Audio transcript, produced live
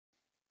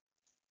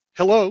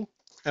Hello,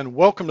 and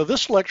welcome to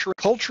this lecture,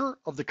 Culture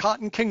of the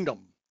Cotton Kingdom,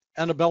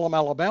 Antebellum,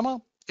 Alabama,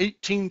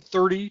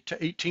 1830 to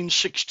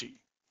 1860.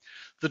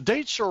 The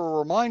dates are a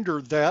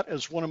reminder that,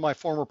 as one of my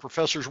former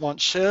professors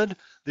once said,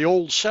 the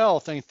Old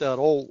South ain't that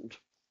old.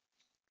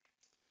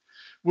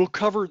 We'll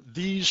cover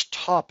these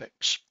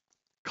topics: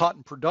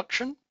 cotton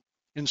production,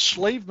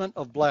 enslavement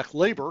of black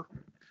labor,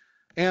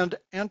 and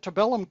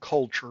antebellum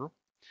culture,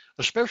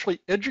 especially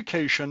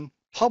education,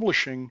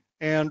 publishing,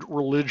 and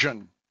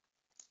religion.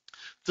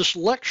 This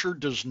lecture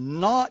does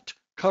not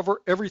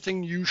cover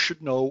everything you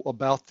should know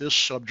about this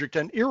subject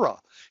and era.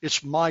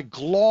 It's my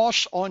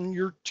gloss on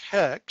your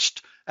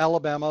text,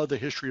 Alabama, the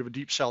History of a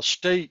Deep South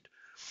State,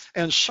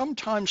 and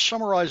sometimes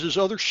summarizes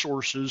other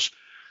sources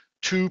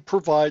to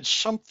provide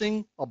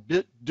something a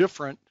bit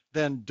different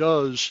than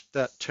does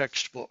that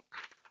textbook.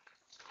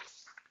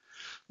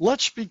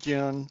 Let's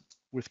begin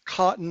with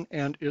cotton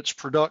and its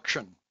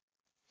production.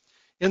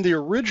 In the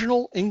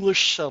original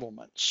English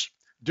settlements,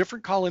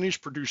 different colonies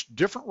produced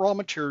different raw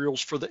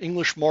materials for the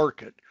English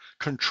market,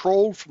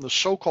 controlled from the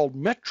so-called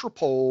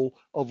metropole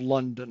of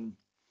London.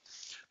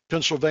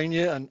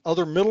 Pennsylvania and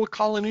other middle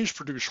colonies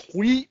produced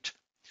wheat.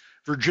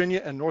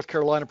 Virginia and North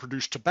Carolina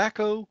produced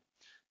tobacco.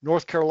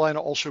 North Carolina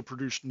also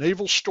produced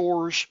naval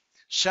stores.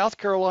 South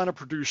Carolina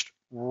produced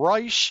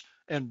rice,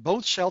 and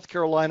both South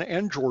Carolina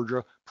and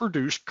Georgia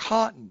produced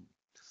cotton.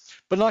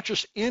 But not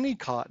just any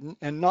cotton,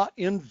 and not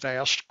in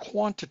vast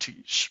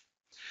quantities.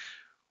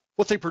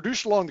 What they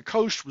produced along the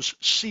coast was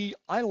Sea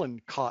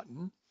Island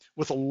cotton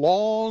with a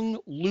long,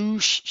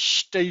 loose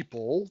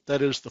staple,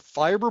 that is the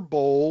fiber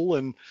bowl,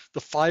 and the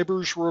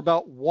fibers were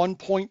about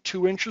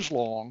 1.2 inches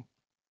long,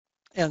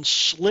 and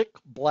slick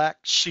black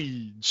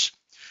seeds.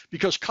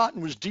 Because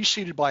cotton was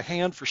deseeded by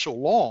hand for so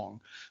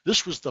long,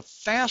 this was the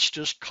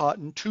fastest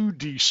cotton to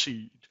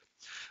deseed,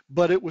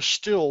 but it was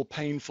still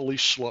painfully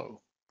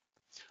slow.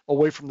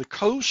 Away from the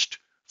coast,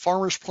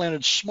 farmers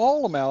planted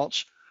small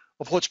amounts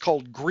of what's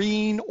called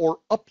green or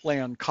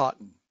upland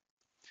cotton.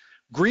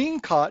 Green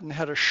cotton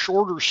had a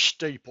shorter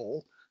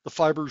staple. The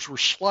fibers were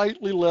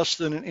slightly less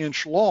than an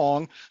inch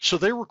long, so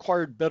they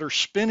required better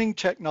spinning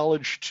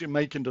technology to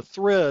make into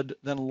thread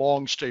than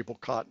long staple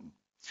cotton.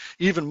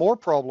 Even more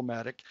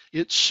problematic,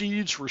 its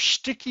seeds were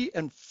sticky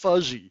and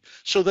fuzzy,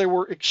 so they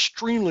were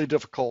extremely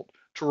difficult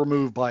to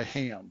remove by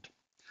hand.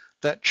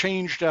 That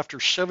changed after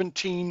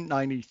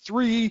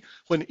 1793,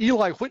 when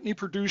Eli Whitney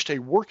produced a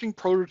working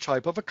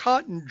prototype of a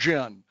cotton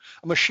gin,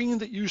 a machine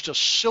that used a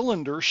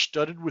cylinder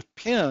studded with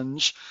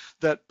pins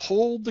that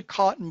pulled the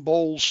cotton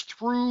bolls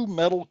through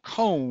metal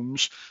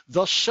combs,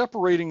 thus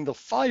separating the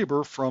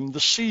fiber from the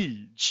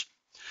seeds.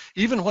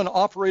 Even when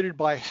operated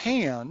by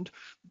hand,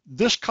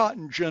 this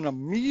cotton gin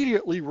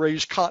immediately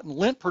raised cotton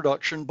lint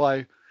production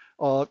by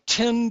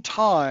 10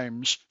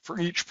 times for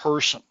each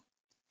person.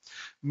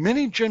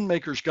 Many gin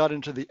makers got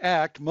into the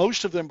act,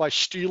 most of them by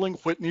stealing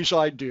Whitney's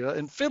idea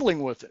and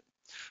fiddling with it.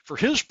 For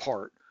his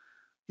part,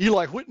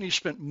 Eli Whitney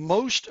spent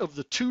most of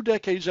the 2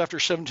 decades after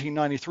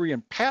 1793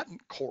 in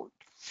patent court,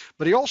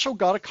 but he also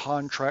got a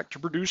contract to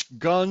produce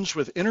guns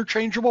with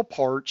interchangeable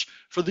parts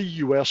for the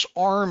U.S.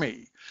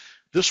 Army.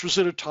 This was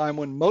at a time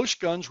when most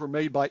guns were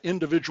made by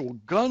individual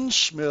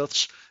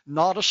gunsmiths,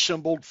 not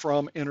assembled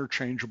from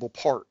interchangeable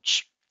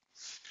parts.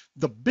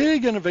 The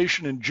big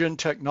innovation in gin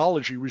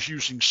technology was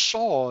using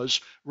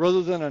saws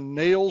rather than a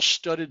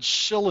nail-studded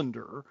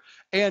cylinder,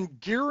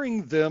 and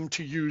gearing them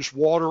to use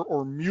water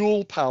or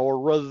mule power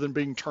rather than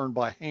being turned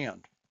by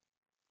hand.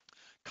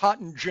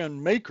 Cotton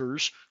gin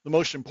makers, the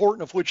most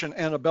important of which in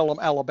Antebellum,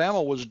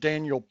 Alabama, was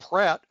Daniel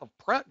Pratt of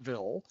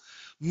Prattville,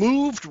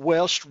 moved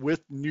west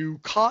with new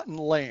cotton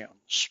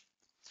lands.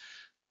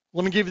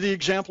 Let me give you the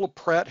example of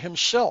Pratt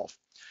himself.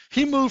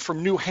 He moved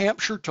from New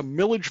Hampshire to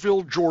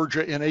Milledgeville,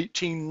 Georgia in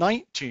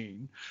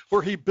 1819,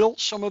 where he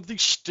built some of the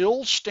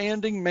still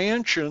standing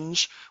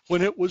mansions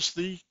when it was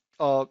the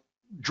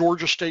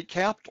Georgia state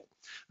capital.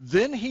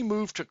 Then he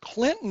moved to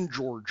Clinton,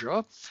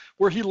 Georgia,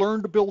 where he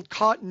learned to build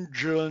cotton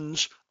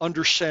gins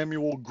under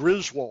Samuel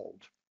Griswold.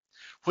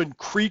 When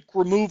creek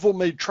removal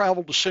made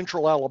travel to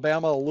central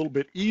Alabama a little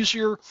bit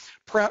easier,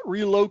 Pratt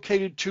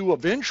relocated to,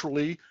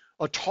 eventually,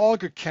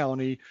 Autauga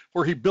County,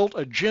 where he built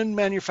a gin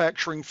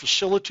manufacturing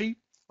facility,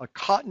 a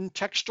cotton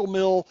textile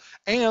mill,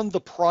 and the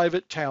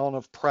private town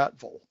of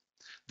Prattville.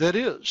 That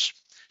is,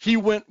 he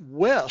went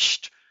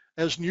west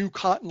as new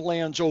cotton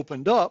lands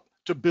opened up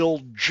to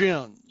build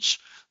gins.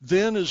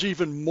 Then, as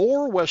even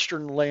more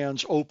western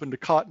lands opened to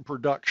cotton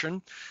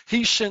production,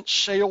 he sent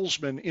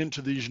salesmen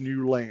into these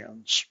new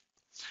lands.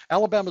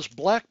 Alabama's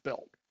Black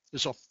Belt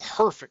is a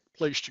perfect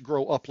place to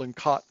grow upland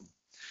cotton.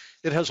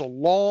 It has a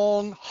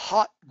long,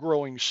 hot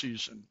growing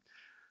season,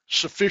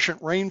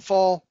 sufficient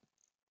rainfall,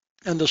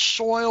 and the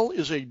soil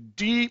is a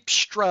deep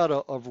strata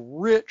of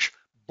rich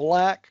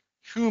black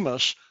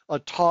humus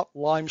atop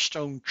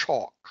limestone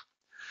chalk.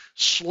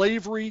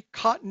 Slavery,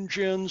 cotton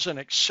gins, and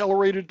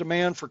accelerated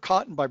demand for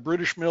cotton by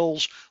British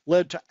mills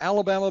led to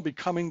Alabama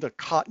becoming the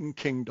Cotton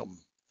Kingdom.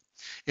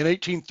 In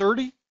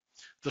 1830,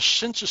 the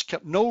census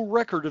kept no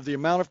record of the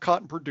amount of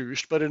cotton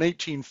produced, but in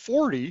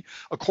 1840,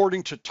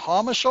 according to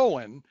Thomas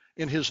Owen,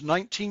 in his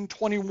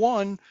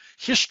 1921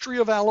 History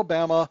of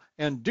Alabama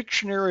and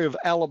Dictionary of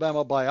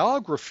Alabama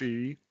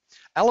Biography,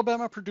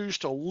 Alabama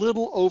produced a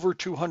little over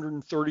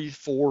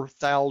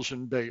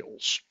 234,000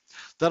 bales.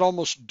 That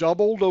almost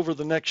doubled over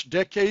the next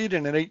decade,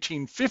 and in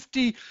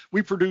 1850,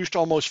 we produced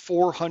almost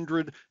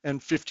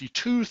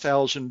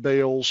 452,000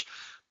 bales,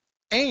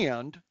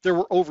 and there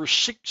were over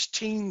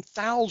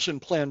 16,000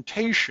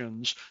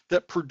 plantations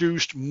that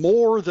produced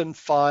more than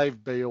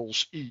 5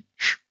 bales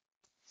each.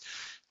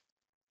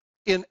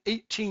 In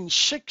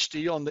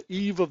 1860, on the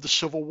eve of the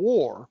Civil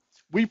War,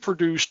 we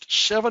produced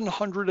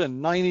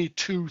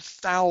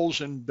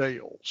 792,000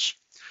 bales.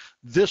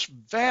 This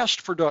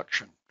vast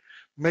production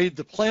made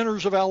the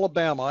planters of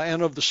Alabama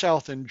and of the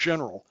South in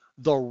general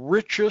the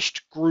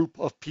richest group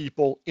of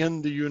people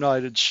in the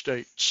United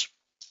States.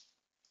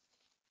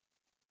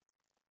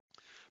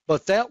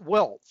 But that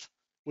wealth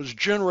was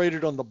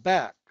generated on the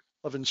back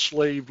of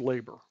enslaved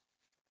labor.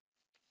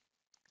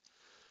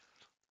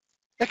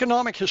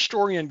 Economic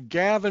historian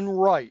Gavin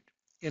Wright,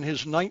 in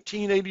his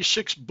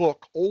 1986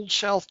 book, Old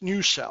South,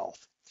 New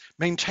South,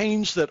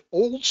 maintains that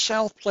Old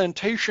South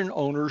plantation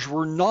owners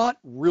were not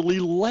really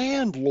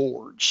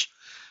landlords,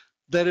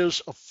 that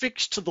is,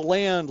 affixed to the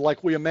land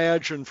like we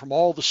imagine from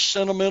all the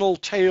sentimental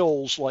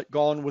tales like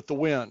Gone with the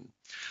Wind,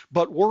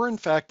 but were in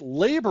fact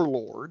labor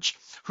lords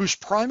whose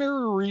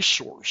primary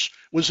resource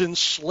was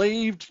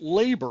enslaved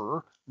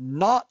labor,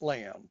 not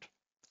land.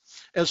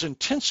 As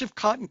intensive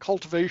cotton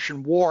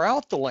cultivation wore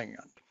out the land,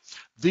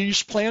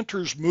 these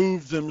planters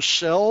moved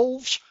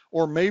themselves,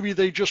 or maybe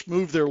they just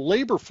moved their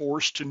labor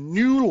force to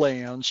new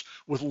lands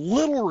with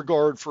little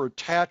regard for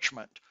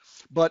attachment,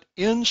 but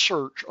in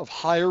search of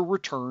higher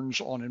returns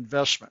on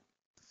investment.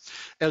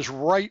 As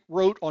Wright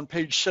wrote on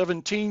page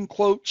 17,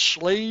 quote,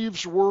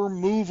 slaves were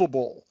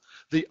movable.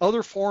 The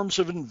other forms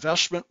of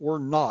investment were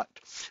not.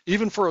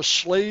 Even for a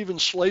slave and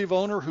slave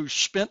owner who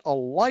spent a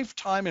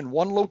lifetime in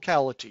one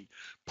locality,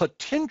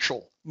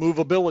 potential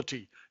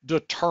movability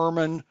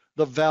determined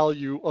the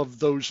value of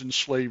those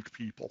enslaved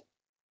people.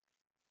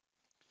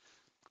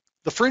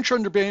 The French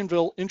under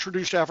Bienville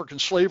introduced African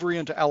slavery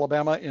into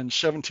Alabama in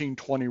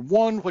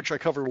 1721, which I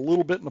covered a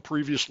little bit in the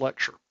previous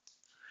lecture.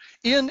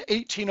 In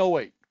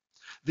 1808,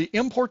 the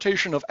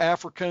importation of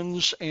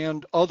Africans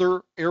and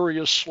other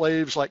area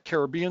slaves like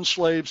Caribbean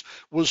slaves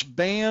was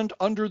banned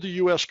under the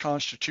U.S.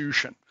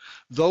 Constitution,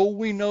 though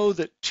we know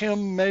that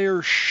Tim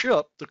Mayer's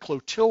ship, the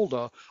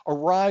Clotilda,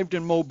 arrived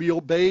in Mobile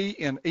Bay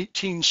in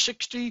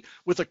 1860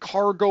 with a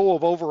cargo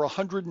of over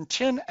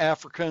 110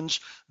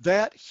 Africans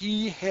that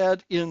he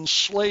had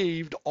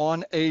enslaved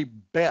on a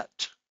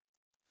bet.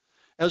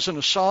 As an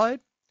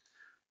aside,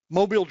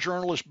 Mobile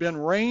journalist Ben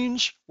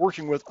Raines,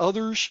 working with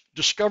others,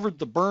 discovered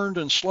the burned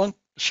and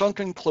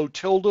sunken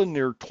Clotilda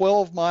near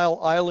 12 Mile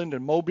Island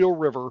in Mobile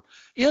River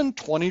in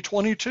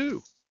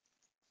 2022.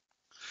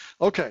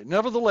 Okay,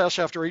 nevertheless,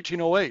 after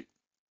 1808,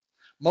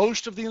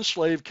 most of the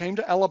enslaved came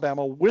to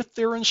Alabama with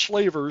their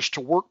enslavers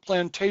to work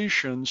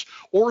plantations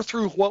or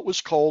through what was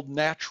called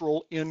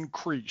natural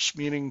increase,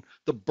 meaning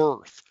the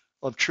birth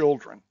of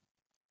children.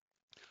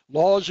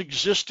 Laws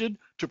existed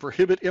to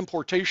prohibit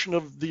importation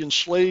of the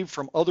enslaved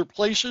from other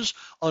places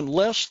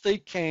unless they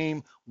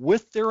came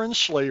with their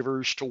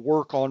enslavers to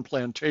work on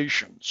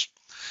plantations.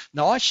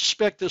 Now, I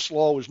suspect this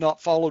law was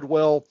not followed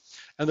well,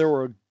 and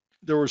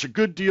there was a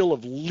good deal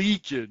of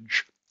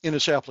leakage in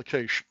its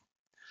application.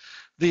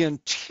 The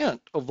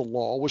intent of the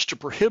law was to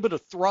prohibit a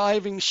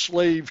thriving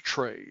slave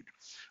trade,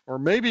 or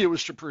maybe it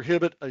was to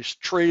prohibit a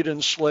trade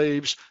in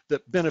slaves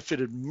that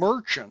benefited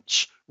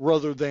merchants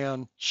rather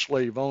than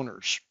slave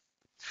owners.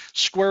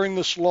 Squaring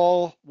this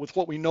law with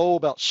what we know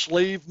about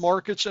slave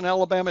markets in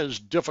Alabama is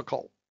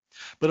difficult,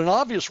 but an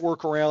obvious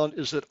workaround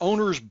is that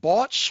owners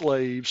bought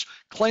slaves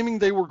claiming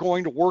they were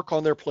going to work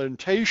on their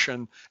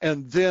plantation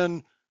and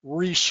then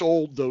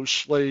resold those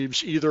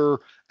slaves either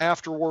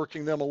after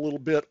working them a little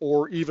bit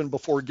or even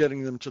before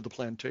getting them to the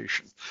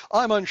plantation.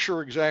 I'm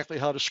unsure exactly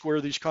how to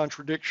square these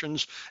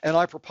contradictions, and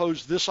I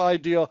propose this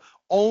idea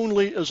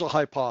only as a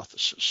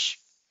hypothesis.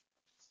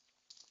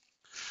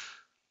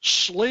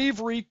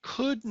 Slavery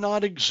could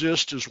not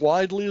exist as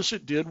widely as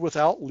it did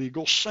without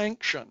legal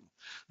sanction.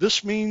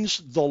 This means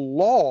the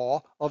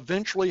law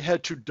eventually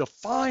had to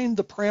define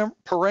the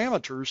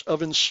parameters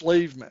of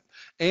enslavement,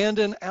 and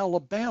in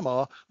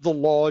Alabama, the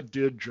law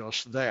did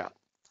just that.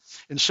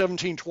 In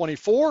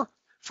 1724,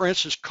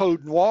 France's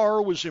Code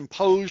Noir was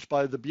imposed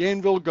by the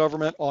Bienville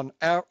government on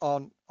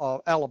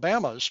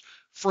Alabama's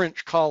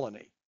French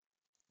colony.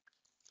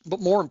 But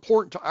more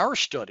important to our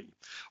study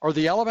are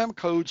the Alabama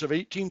codes of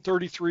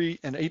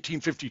 1833 and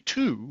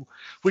 1852,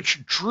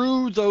 which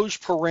drew those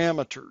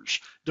parameters,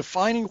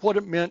 defining what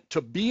it meant to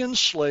be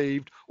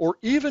enslaved or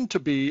even to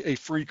be a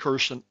free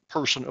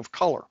person of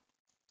color.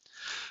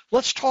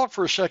 Let's talk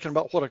for a second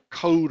about what a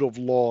code of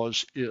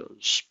laws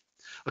is.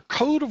 A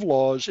code of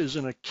laws is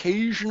an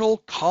occasional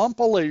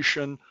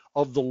compilation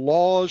of the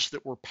laws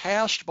that were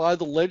passed by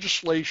the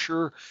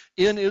legislature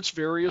in its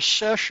various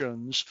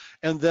sessions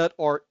and that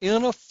are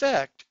in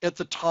effect at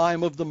the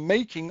time of the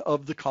making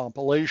of the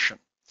compilation.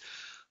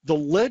 The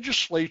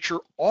legislature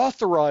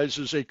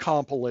authorizes a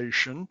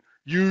compilation,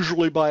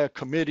 usually by a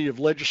committee of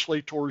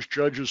legislators,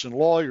 judges, and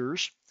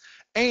lawyers,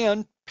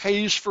 and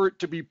pays for it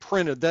to be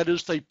printed. That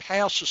is, they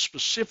pass a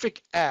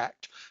specific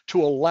act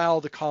to allow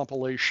the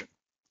compilation.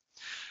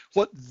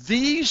 What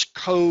these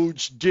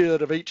codes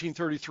did of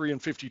 1833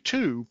 and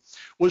 52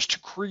 was to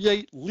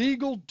create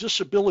legal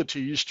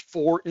disabilities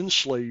for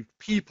enslaved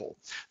people.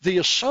 The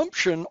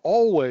assumption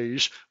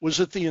always was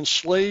that the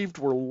enslaved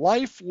were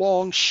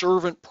lifelong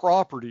servant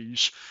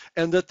properties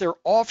and that their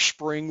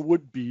offspring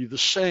would be the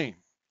same.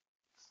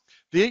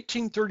 The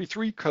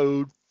 1833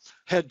 code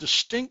had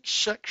distinct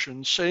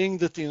sections saying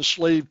that the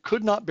enslaved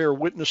could not bear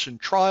witness in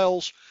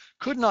trials,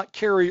 could not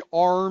carry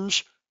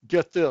arms,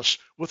 get this,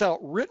 without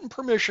written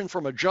permission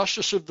from a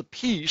justice of the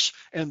peace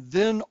and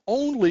then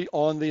only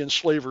on the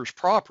enslaver's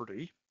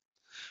property,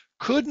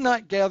 could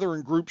not gather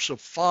in groups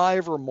of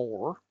 5 or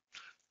more,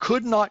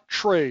 could not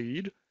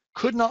trade,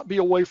 could not be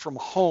away from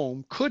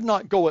home, could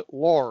not go at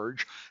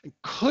large, and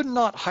could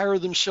not hire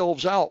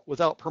themselves out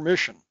without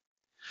permission.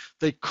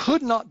 They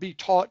could not be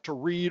taught to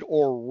read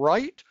or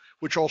write,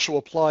 which also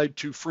applied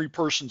to free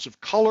persons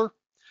of color,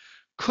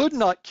 could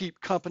not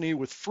keep company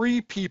with free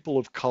people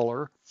of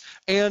color,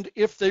 and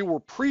if they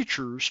were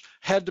preachers,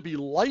 had to be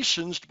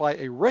licensed by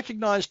a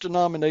recognized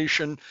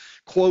denomination,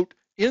 quote,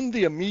 in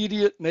the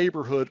immediate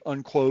neighborhood,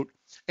 unquote,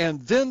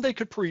 and then they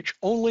could preach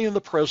only in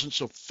the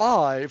presence of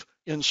 5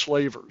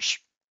 enslavers.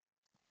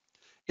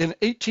 In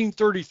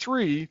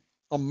 1833,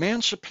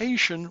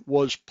 emancipation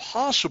was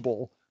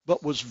possible,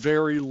 but was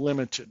very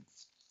limited.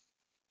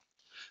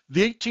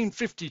 The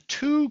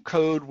 1852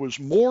 code was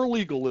more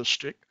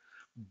legalistic,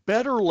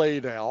 better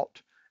laid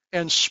out,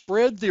 and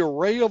spread the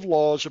array of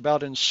laws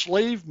about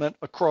enslavement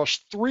across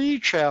 3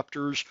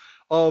 chapters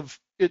of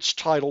its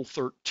Title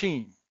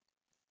 13.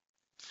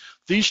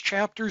 These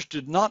chapters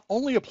did not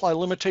only apply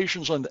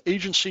limitations on the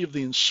agency of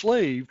the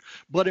enslaved,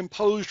 but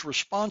imposed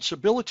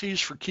responsibilities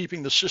for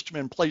keeping the system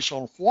in place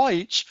on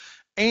whites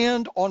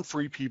and on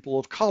free people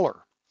of color.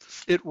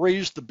 It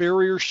raised the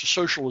barriers to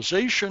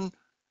socialization,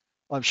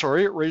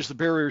 it raised the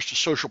barriers to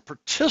social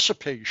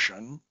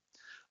participation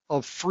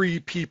of free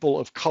people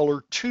of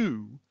color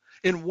too,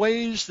 in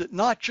ways that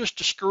not just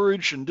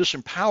discouraged and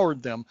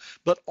disempowered them,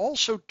 but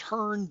also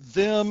turned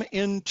them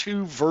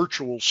into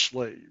virtual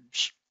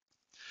slaves.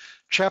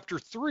 Chapter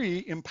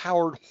 3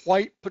 empowered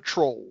white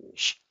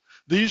patrols.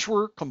 These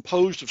were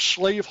composed of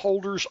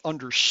slaveholders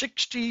under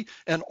 60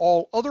 and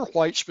all other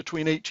whites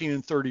between 18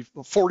 and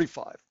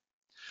 45.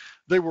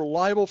 They were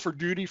liable for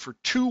duty for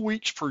 2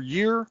 weeks per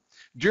year,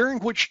 during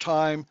which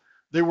time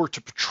they were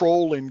to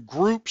patrol in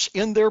groups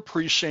in their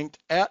precinct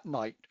at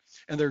night,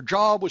 and their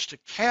job was to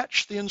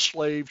catch the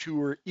enslaved who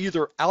were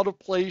either out of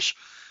place,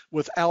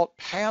 without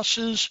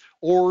passes,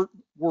 or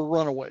were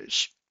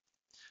runaways.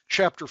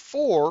 Chapter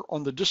 4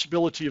 on the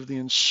disability of the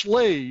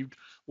enslaved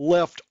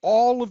left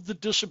all of the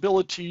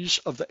disabilities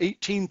of the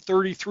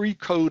 1833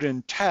 code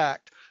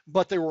intact,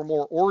 but they were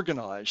more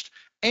organized,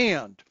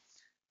 and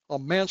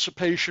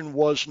emancipation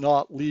was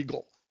not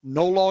legal,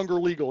 no longer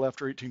legal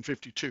after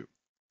 1852.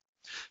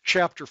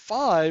 Chapter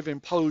 5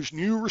 imposed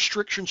new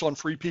restrictions on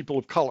free people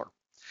of color.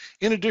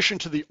 In addition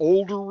to the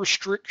older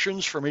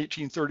restrictions from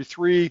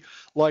 1833,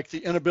 like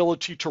the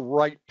inability to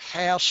write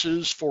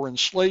passes for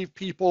enslaved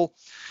people,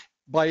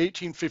 by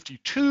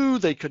 1852,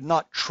 they could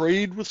not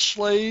trade with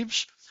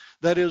slaves.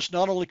 That is,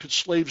 not only could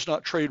slaves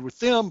not trade with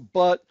them,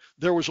 but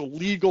there was a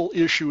legal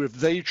issue if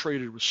they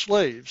traded with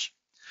slaves.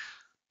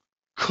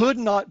 Could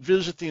not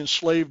visit the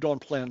enslaved on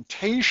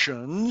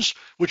plantations,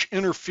 which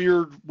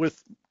interfered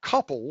with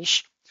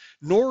couples,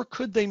 nor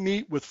could they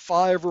meet with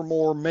 5 or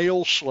more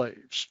male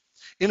slaves.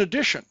 In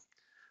addition,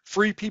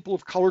 free people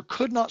of color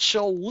could not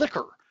sell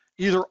liquor,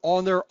 either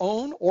on their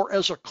own or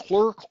as a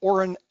clerk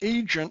or an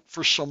agent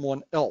for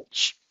someone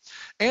else.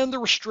 And the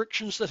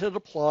restrictions that had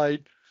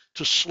applied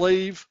to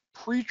slave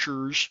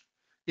preachers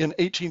in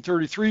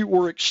 1833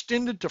 were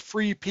extended to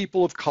free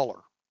people of color.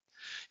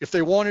 If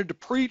they wanted to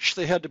preach,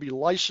 they had to be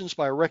licensed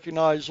by a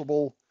recognized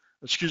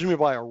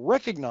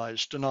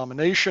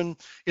denomination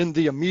in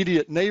the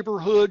immediate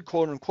neighborhood,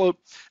 quote unquote,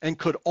 and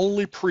could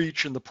only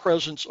preach in the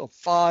presence of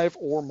 5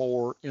 or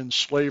more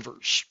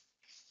enslavers.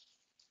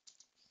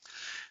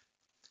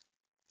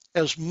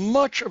 As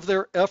much of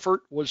their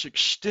effort was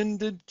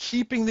extended,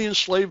 keeping the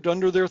enslaved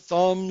under their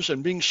thumbs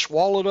and being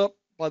swallowed up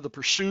by the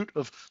pursuit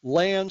of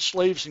land,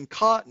 slaves, and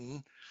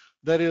cotton,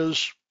 that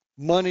is,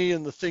 money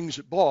and the things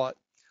it bought,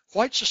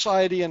 white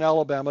society in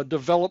Alabama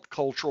developed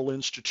cultural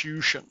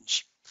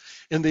institutions.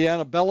 In the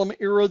Antebellum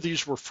era,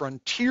 these were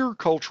frontier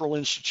cultural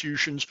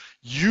institutions,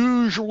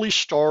 usually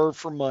starved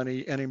for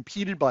money and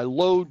impeded by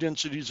low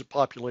densities of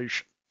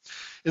population.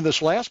 In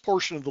this last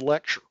portion of the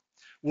lecture,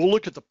 we'll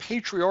look at the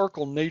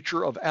patriarchal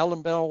nature of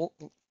Alabama's,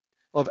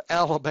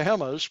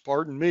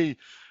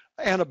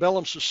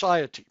 antebellum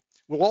society.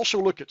 We'll also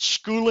look at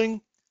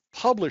schooling,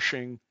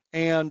 publishing,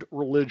 and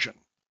religion.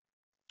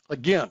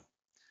 Again,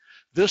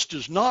 this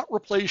does not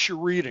replace your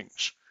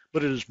readings,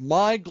 but it is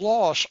my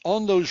gloss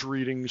on those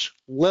readings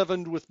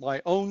leavened with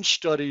my own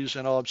studies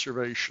and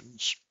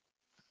observations.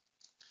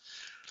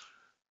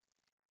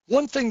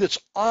 One thing that's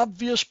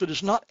obvious but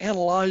is not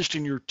analyzed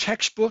in your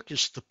textbook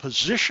is the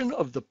position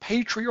of the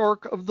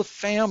patriarch of the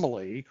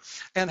family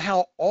and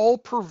how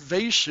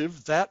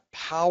all-pervasive that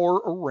power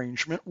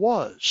arrangement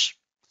was.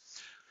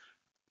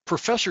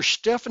 Professor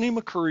Stephanie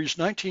McCurry's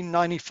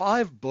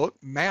 1995 book,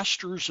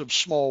 Masters of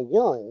Small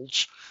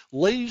Worlds,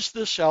 lays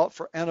this out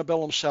for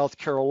Antebellum, South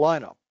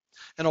Carolina.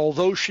 And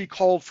although she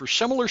called for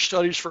similar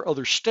studies for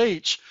other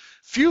states,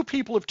 few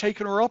people have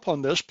taken her up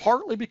on this,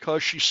 partly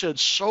because she said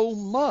so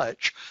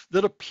much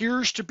that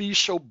appears to be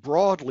so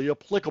broadly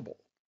applicable.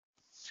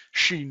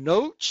 She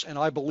notes, and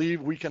I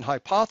believe we can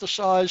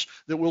hypothesize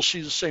that we'll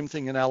see the same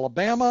thing in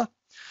Alabama,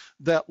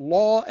 that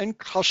law and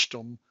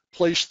custom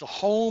place the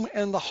home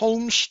and the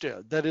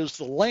homestead, that is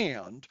the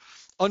land,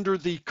 under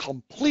the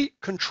complete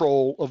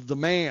control of the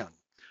man,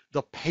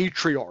 the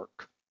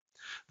patriarch.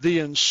 The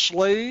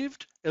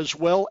enslaved as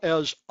well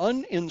as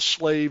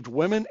unenslaved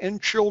women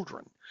and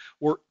children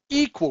were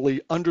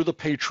equally under the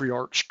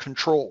patriarch's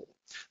control.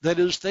 That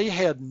is, they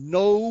had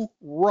no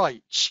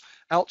rights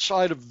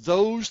outside of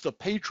those the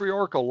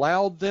patriarch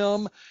allowed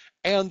them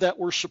and that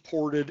were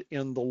supported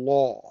in the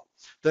law.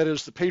 That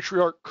is, the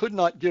patriarch could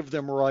not give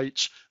them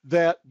rights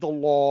that the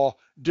law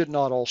did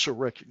not also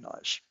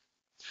recognize.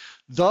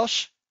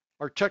 Thus,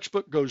 our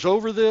textbook goes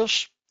over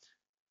this.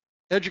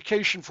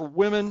 Education for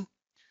women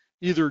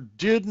either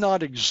did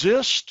not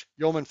exist,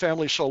 Yeoman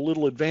families saw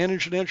little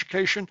advantage in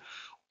education,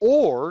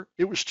 or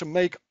it was to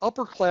make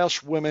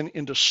upper-class women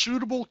into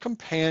suitable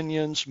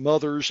companions,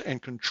 mothers,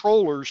 and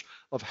controllers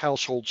of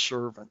household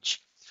servants.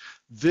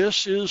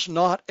 This is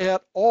not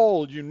at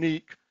all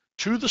unique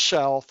to the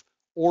South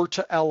or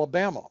to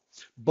Alabama,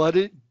 but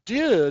it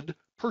did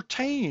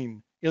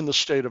pertain in the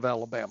state of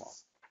Alabama.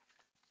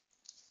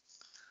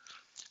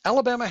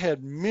 Alabama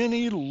had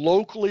many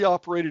locally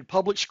operated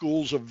public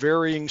schools of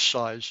varying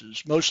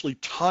sizes, mostly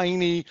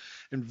tiny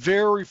and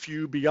very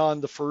few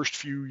beyond the first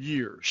few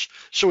years.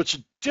 So it's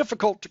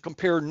difficult to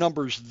compare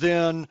numbers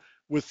then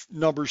with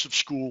numbers of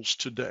schools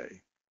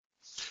today.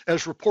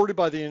 As reported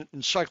by the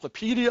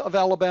Encyclopedia of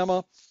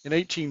Alabama, in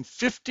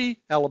 1850,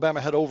 Alabama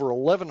had over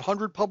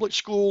 1,100 public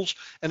schools,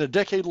 and a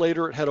decade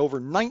later it had over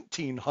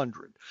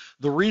 1,900.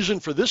 The reason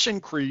for this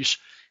increase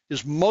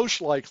is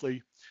most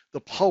likely the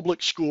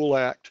Public School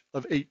Act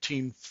of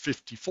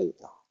 1854.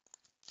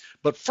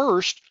 But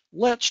first,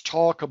 let's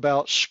talk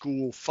about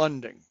school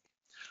funding.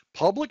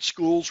 Public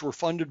schools were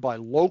funded by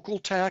local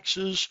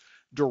taxes,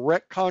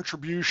 direct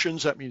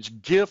contributions, that means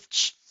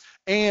gifts,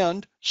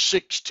 and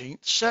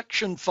 16th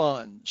section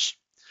funds.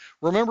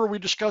 Remember, we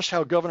discussed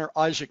how Governor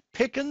Isaac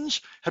Pickens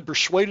had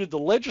persuaded the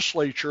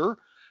legislature,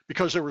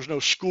 because there was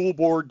no school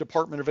board,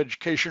 Department of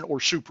Education,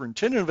 or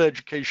Superintendent of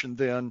Education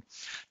then,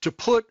 to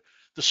put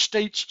the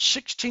state's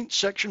 16th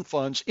section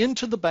funds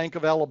into the Bank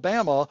of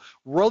Alabama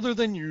rather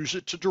than use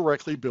it to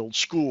directly build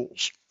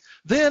schools.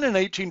 Then in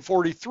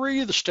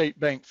 1843, the state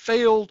bank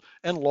failed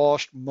and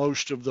lost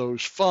most of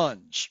those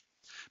funds.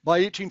 By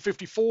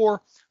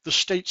 1854, the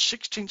state's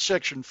 16th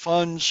section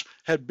funds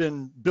had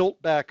been built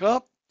back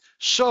up,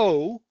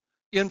 so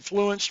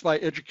influenced by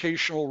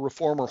educational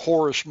reformer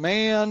Horace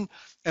Mann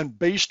and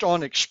based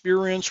on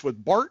experience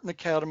with Barton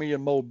Academy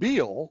in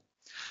Mobile,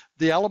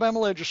 the Alabama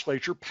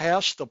legislature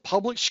passed the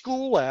Public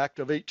School Act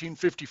of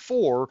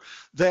 1854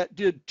 that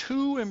did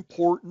two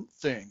important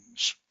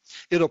things.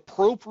 It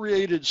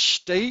appropriated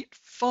state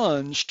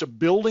funds to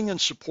building and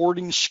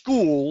supporting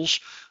schools,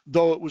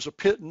 though it was a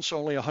pittance,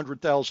 only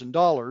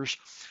 $100,000,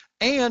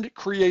 and it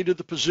created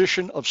the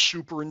position of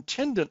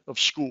superintendent of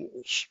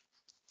schools.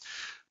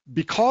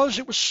 Because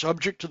it was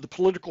subject to the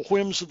political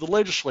whims of the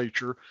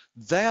legislature,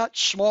 that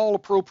small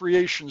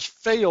appropriations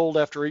failed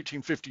after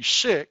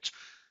 1856,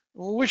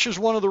 which is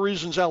one of the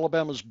reasons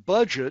Alabama's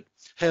budget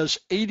has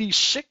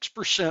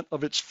 86%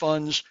 of its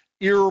funds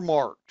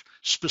earmarked,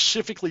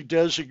 specifically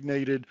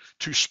designated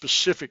to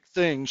specific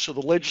things, so the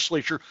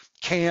legislature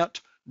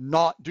can't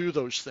not do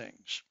those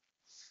things.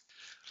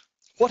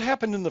 What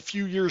happened in the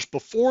few years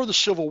before the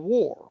Civil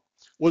War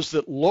was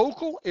that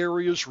local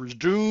areas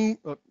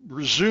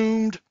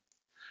resumed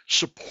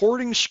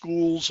supporting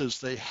schools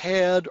as they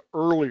had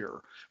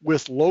earlier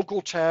with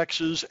local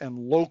taxes and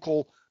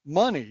local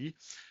money,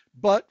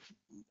 but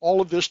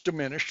all of this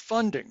diminished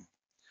funding.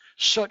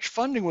 Such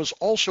funding was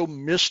also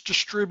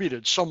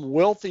misdistributed. Some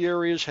wealthy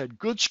areas had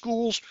good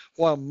schools,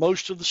 while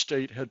most of the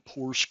state had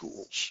poor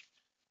schools.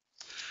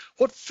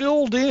 What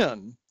filled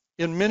in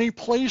many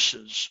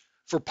places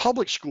for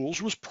public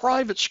schools was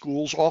private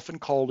schools, often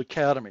called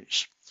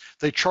academies.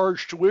 They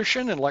charged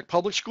tuition and, like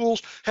public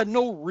schools, had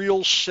no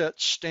real set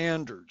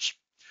standards.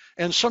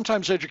 And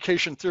sometimes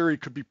education theory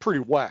could be pretty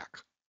whack.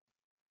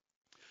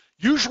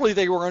 Usually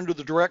they were under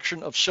the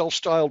direction of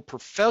self-styled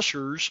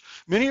professors,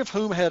 many of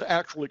whom had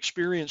actual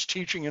experience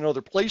teaching in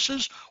other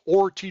places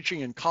or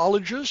teaching in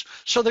colleges,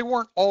 so they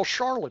weren't all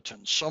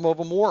charlatans. Some of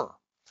them were.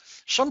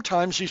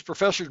 Sometimes these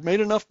professors made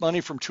enough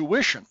money from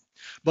tuition,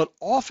 but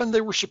often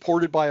they were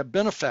supported by a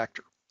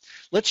benefactor.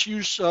 Let's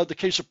use the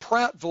case of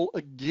Prattville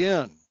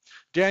again.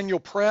 Daniel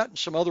Pratt and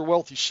some other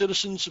wealthy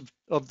citizens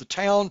of the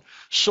town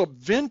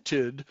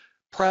subvented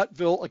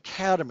Prattville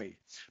Academy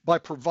by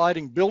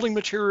providing building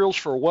materials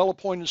for a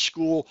well-appointed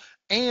school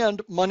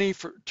and money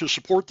to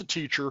support the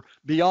teacher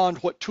beyond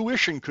what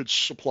tuition could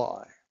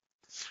supply.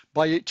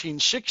 By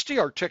 1860,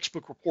 our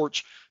textbook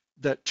reports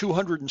that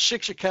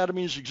 206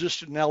 academies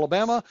existed in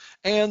Alabama,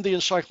 and the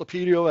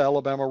Encyclopedia of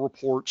Alabama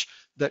reports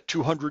that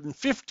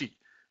 250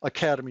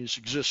 academies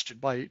existed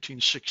by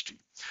 1860.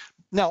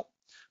 Now,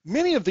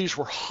 many of these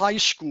were high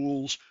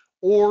schools,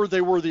 or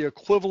they were the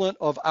equivalent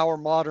of our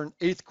modern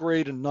 8th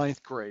grade and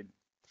 9th grade.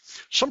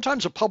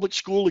 Sometimes a public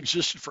school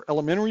existed for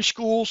elementary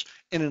schools,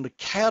 and an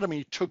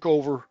academy took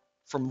over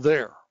from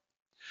there.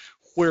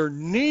 Where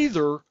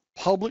neither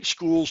public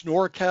schools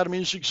nor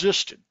academies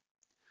existed,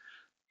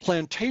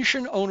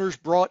 plantation owners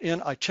brought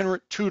in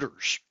itinerant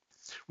tutors.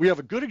 We have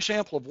a good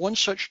example of one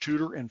such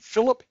tutor in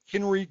Philip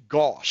Henry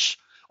Gosse,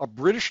 a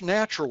British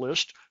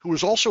naturalist who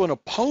was also an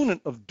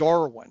opponent of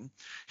Darwin.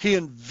 He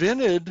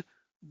invented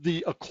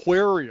the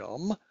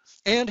aquarium,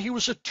 and he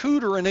was a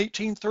tutor in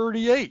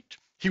 1838.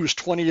 He was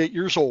 28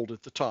 years old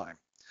at the time.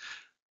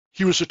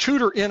 He was a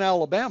tutor in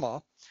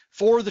Alabama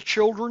for the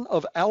children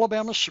of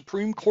Alabama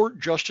Supreme Court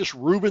Justice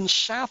Reuben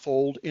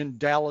Saffold in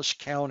Dallas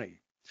County.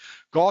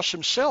 Gosse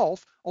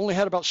himself only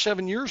had about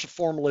 7 years of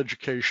formal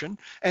education,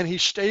 and he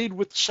stayed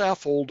with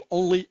Saffold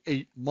only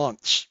 8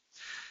 months.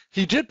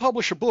 He did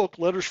publish a book,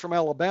 Letters from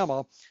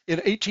Alabama, in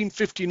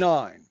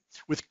 1859,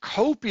 with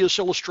copious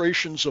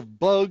illustrations of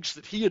bugs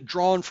that he had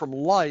drawn from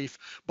life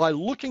by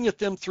looking at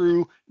them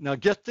through, now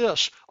get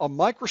this, a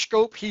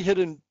microscope he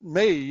had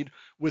made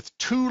with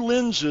 2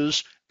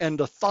 lenses and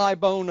the thigh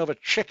bone of a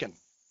chicken.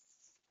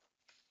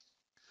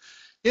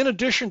 In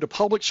addition to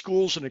public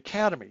schools and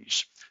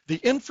academies, the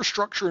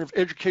infrastructure of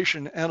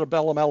education in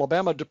Antebellum,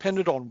 Alabama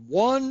depended on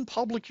one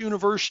public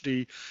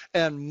university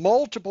and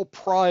multiple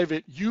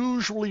private,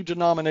 usually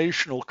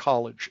denominational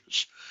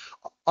colleges.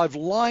 I've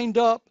lined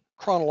up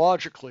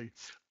chronologically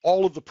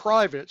all of the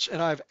privates,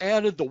 and I've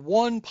added the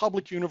one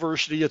public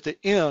university at the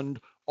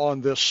end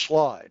on this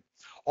slide.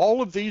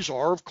 All of these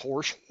are, of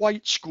course,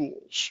 white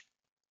schools.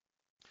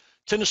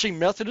 Tennessee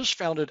Methodist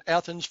founded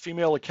Athens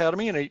Female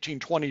Academy in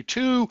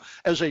 1822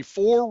 as a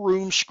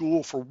 4-room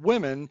school for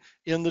women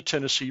in the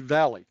Tennessee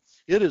Valley.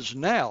 It is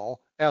now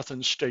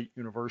Athens State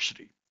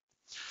University.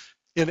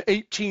 In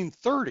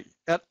 1830,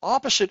 at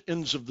opposite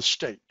ends of the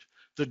state,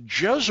 the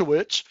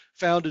Jesuits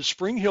founded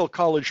Spring Hill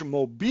College in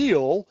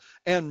Mobile,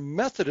 and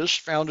Methodists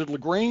founded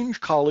LaGrange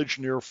College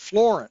near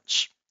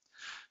Florence.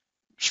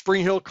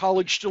 Spring Hill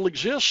College still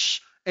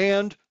exists,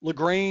 and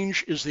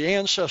LaGrange is the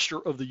ancestor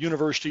of the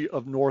University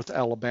of North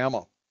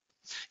Alabama.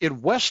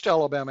 In West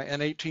Alabama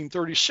in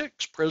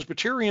 1836,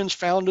 Presbyterians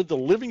founded the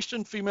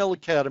Livingston Female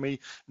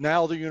Academy,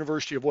 now the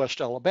University of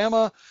West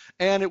Alabama,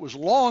 and it was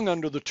long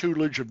under the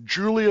tutelage of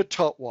Julia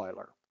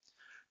Tutwiler.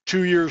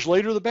 2 years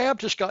later, the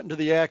Baptists got into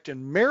the act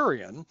in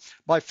Marion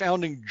by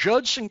founding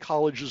Judson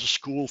College as a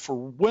school for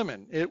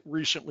women. It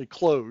recently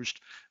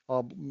closed,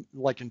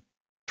 like in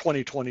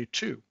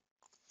 2022.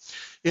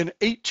 In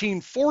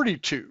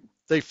 1842,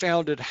 they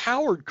founded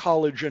Howard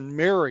College in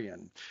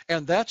Marion,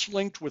 and that's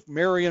linked with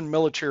Marion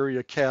Military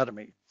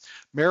Academy.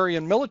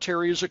 Marion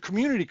Military is a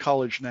community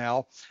college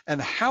now, and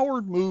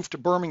Howard moved to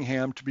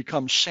Birmingham to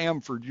become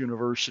Samford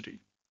University.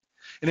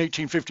 In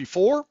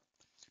 1854,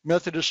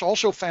 Methodists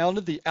also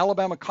founded the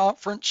Alabama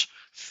Conference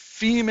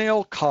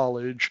Female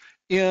College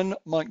in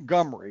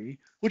Montgomery,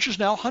 which is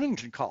now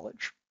Huntington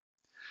College.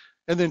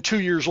 And then 2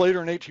 years later,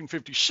 in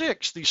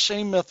 1856, these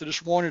same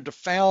Methodists wanted to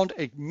found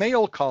a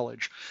male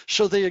college.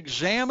 So they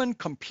examined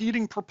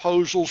competing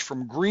proposals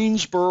from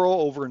Greensboro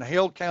over in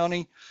Hale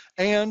County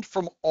and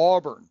from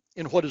Auburn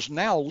in what is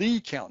now Lee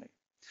County.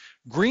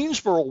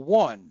 Greensboro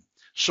won,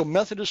 so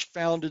Methodists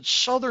founded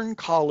Southern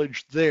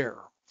College there.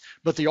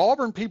 But the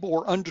Auburn people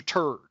were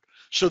undeterred.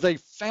 So they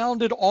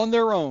founded on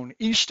their own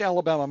East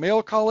Alabama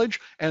Male College,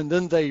 and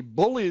then they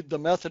bullied the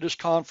Methodist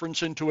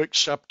Conference into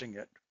accepting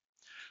it.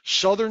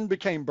 Southern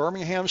became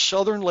Birmingham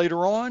Southern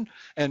later on,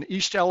 and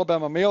East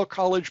Alabama Male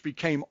College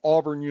became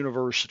Auburn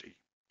University.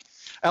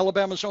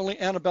 Alabama's only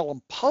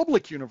antebellum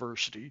public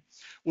university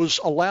was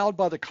allowed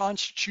by the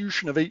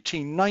Constitution of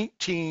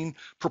 1819,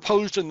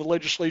 proposed in the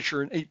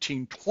legislature in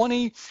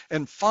 1820,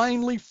 and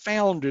finally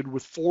founded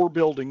with 4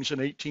 buildings in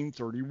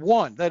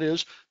 1831. That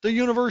is, the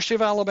University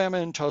of Alabama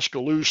in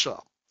Tuscaloosa.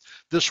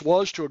 This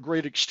was, to a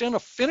great extent, a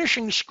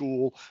finishing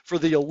school for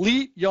the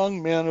elite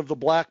young men of the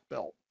Black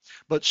Belt.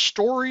 But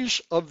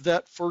stories of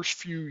that first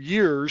few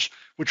years,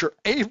 which are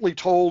ably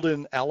told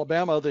in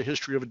Alabama, the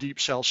History of a Deep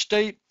South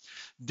State,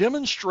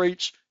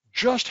 demonstrates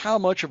just how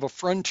much of a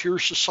frontier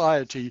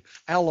society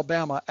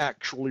Alabama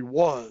actually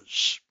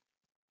was.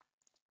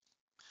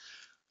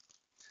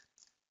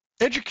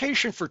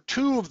 Education for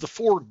 2 of the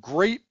 4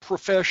 great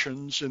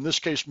professions, in this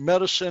case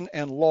medicine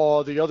and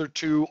law, the other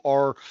 2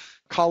 are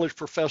college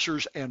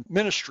professors and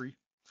ministry,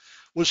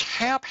 was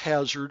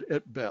haphazard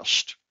at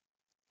best.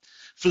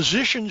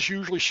 Physicians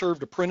usually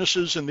served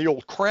apprentices in the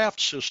old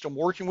craft system,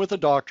 working with a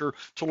doctor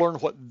to learn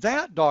what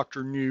that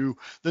doctor knew,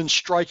 then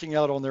striking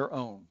out on their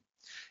own.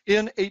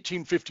 In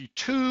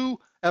 1852,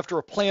 after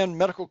a planned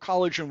medical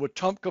college in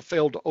Wetumpka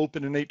failed to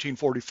open in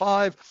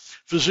 1845,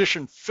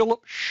 physician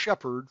Philip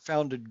Shepard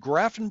founded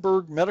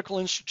Grafenberg Medical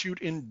Institute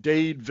in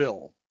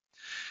Dadeville.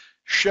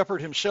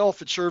 Shepard himself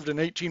had served an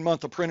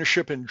 18-month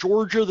apprenticeship in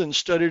Georgia, then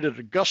studied at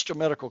Augusta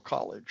Medical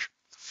College.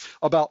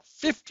 About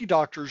 50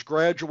 doctors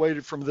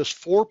graduated from this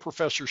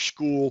four-professor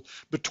school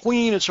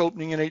between its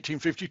opening in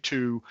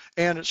 1852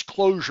 and its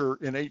closure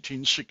in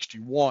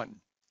 1861.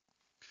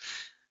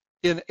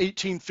 In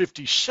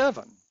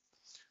 1857,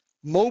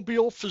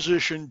 Mobile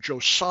physician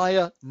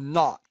Josiah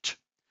Nott,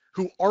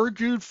 who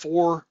argued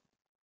for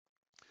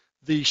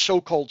the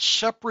so-called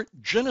separate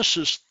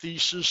Genesis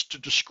thesis to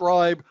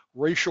describe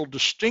racial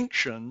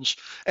distinctions,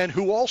 and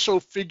who also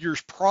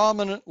figures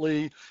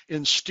prominently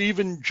in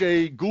Stephen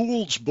Jay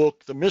Gould's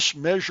book, The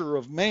Mismeasure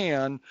of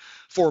Man,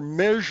 for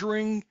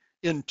measuring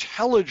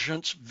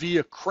intelligence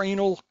via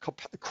cranial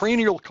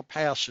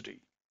capacity.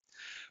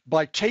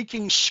 By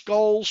taking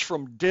skulls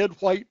from dead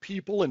white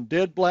people and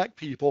dead black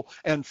people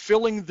and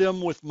filling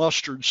them with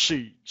mustard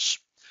seeds.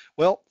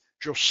 Well,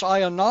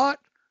 Josiah Nott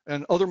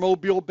and other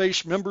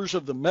Mobile-based members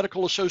of the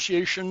Medical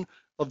Association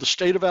of the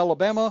state of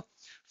Alabama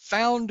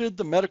founded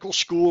the Medical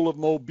School of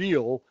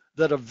Mobile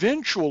that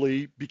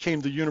eventually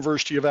became the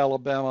University of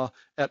Alabama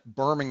at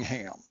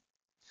Birmingham.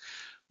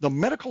 The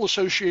Medical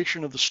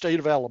Association of the state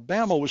of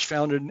Alabama was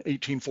founded in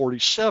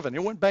 1847.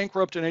 It went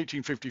bankrupt in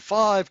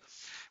 1855.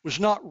 Was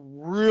not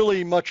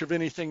really much of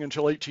anything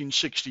until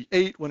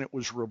 1868 when it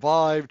was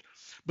revived,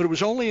 but it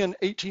was only in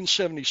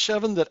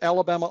 1877 that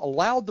Alabama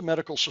allowed the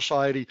Medical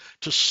Society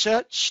to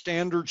set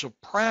standards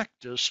of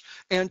practice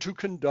and to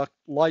conduct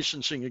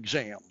licensing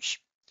exams.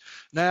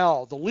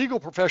 Now, the legal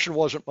profession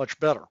wasn't much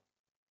better.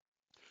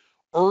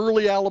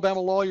 Early Alabama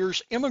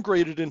lawyers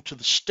immigrated into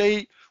the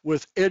state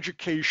with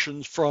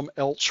educations from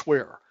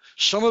elsewhere.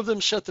 Some of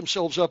them set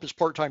themselves up as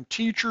part-time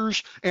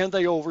teachers, and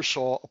they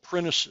oversaw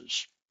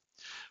apprentices.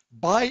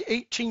 By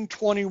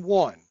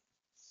 1821,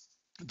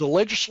 the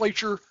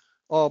legislature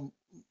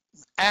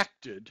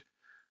acted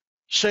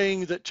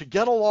saying that to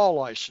get a law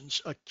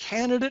license, a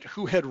candidate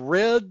who had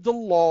read the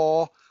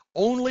law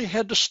only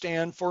had to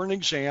stand for an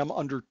exam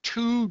under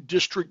 2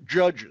 district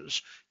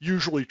judges,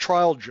 usually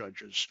trial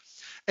judges,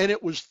 and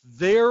it was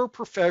their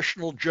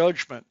professional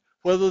judgment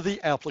whether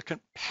the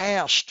applicant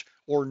passed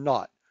or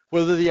not,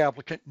 whether the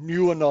applicant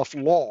knew enough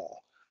law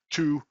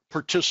to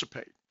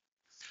participate.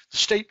 The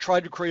state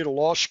tried to create a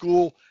law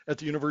school at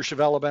the University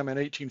of Alabama in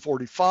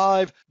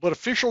 1845, but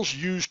officials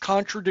used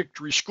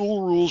contradictory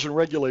school rules and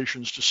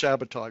regulations to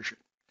sabotage it.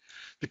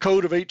 The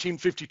Code of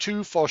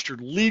 1852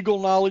 fostered legal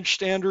knowledge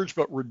standards,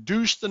 but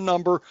reduced the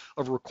number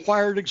of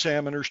required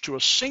examiners to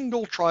a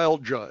single trial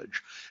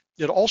judge.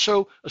 It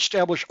also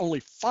established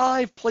only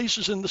 5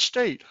 places in the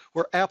state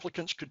where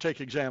applicants could take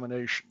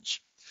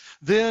examinations.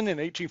 Then in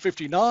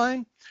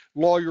 1859,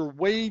 lawyer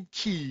Wade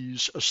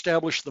Keyes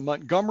established the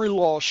Montgomery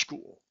Law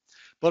School,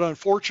 but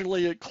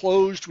unfortunately it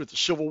closed with the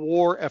Civil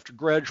War after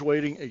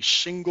graduating a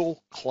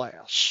single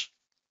class.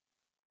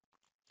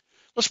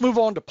 Let's move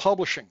on to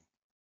publishing.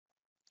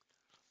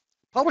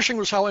 Publishing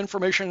was how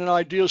information and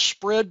ideas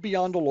spread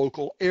beyond a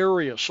local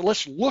area. So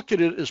let's look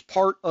at it as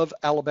part of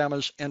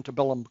Alabama's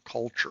antebellum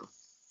culture.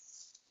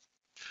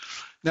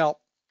 Now,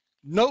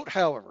 note,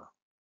 however,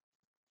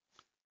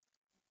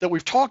 that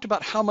we've talked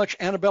about how much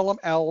antebellum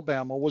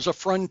Alabama was a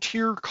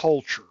frontier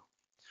culture.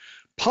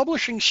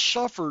 Publishing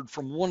suffered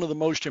from one of the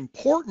most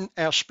important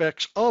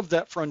aspects of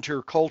that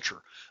frontier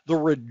culture, the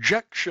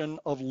rejection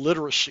of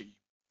literacy.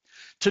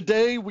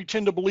 Today, we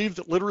tend to believe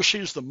that literacy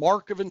is the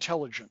mark of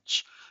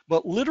intelligence,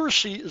 but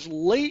literacy is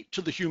late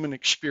to the human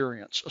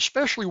experience,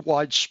 especially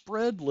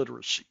widespread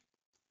literacy.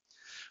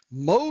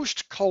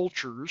 Most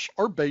cultures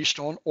are based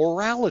on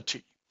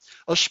orality,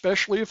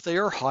 especially if they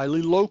are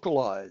highly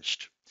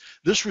localized.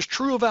 This was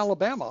true of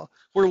Alabama,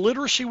 where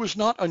literacy was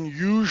not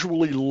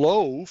unusually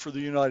low for the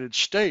United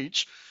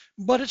States,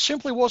 but it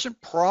simply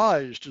wasn't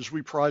prized as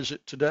we prize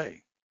it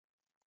today.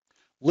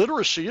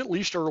 Literacy, at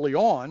least early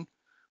on,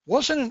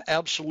 wasn't an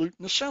absolute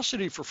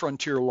necessity for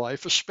frontier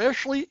life,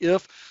 especially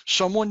if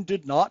someone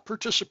did not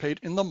participate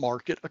in the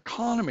market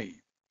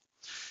economy.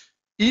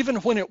 Even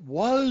when it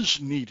was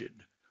needed,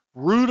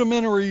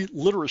 rudimentary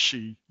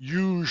literacy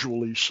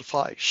usually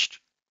sufficed.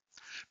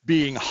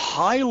 Being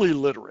highly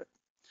literate,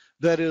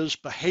 that is,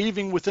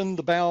 behaving within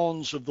the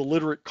bounds of the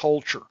literate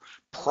culture,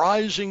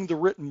 prizing the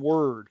written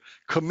word,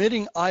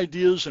 committing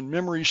ideas and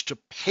memories to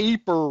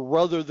paper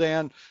rather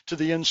than to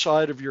the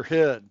inside of your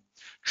head,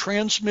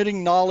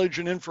 transmitting knowledge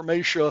and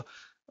information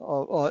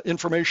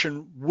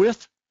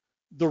with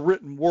the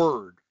written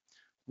word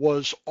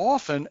was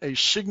often a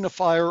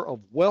signifier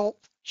of wealth,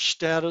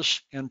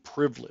 status, and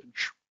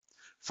privilege.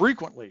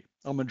 Frequently,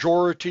 a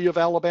majority of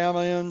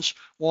Alabamians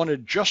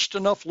wanted just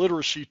enough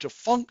literacy to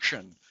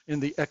function in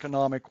the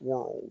economic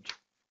world.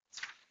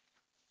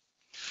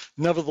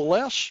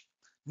 Nevertheless,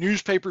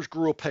 newspapers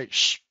grew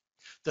apace.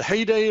 The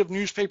heyday of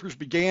newspapers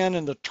began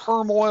in the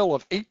turmoil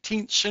of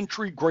 18th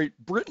century Great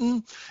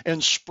Britain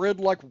and spread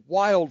like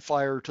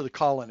wildfire to the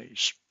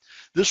colonies.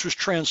 This was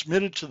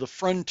transmitted to the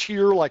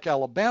frontier like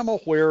Alabama,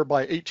 where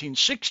by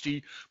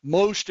 1860,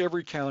 most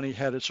every county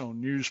had its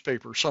own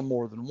newspaper, some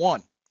more than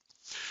one.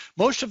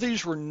 Most of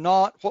these were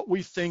not what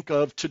we think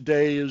of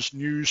today as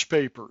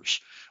newspapers.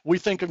 We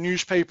think of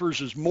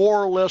newspapers as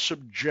more or less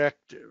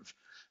objective,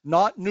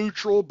 not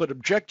neutral, but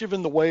objective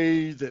in the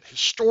way that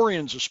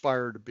historians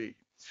aspire to be,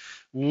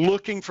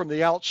 looking from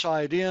the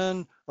outside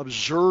in,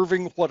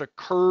 observing what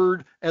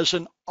occurred as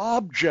an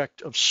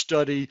object of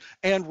study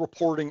and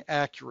reporting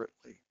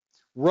accurately.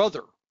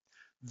 Rather,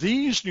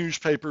 these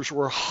newspapers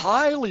were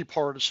highly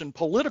partisan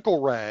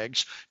political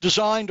rags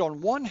designed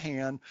on one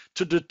hand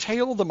to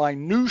detail the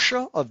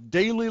minutia of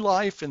daily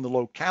life in the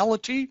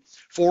locality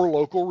for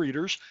local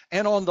readers,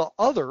 and on the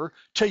other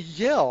to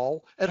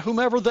yell at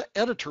whomever the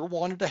editor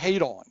wanted to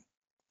hate on.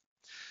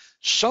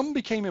 Some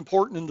became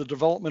important in the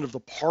development of the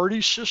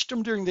party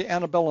system during the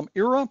antebellum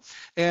era,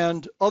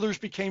 and others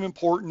became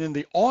important in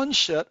the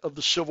onset of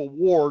the Civil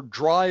War,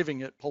 driving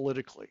it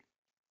politically.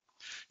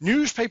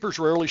 Newspapers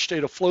rarely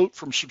stayed afloat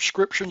from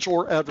subscriptions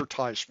or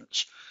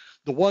advertisements.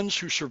 The ones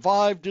who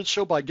survived did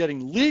so by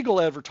getting legal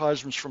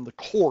advertisements from the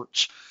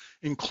courts,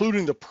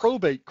 including the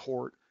probate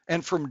court,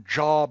 and from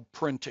job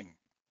printing.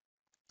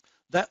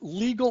 That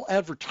legal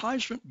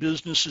advertisement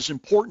business is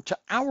important to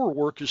our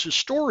work as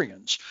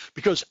historians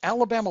because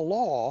Alabama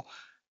law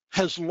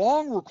has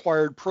long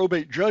required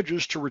probate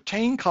judges to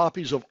retain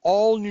copies of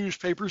all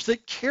newspapers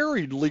that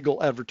carried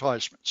legal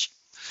advertisements.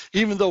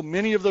 Even though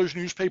many of those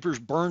newspapers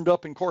burned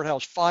up in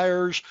courthouse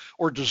fires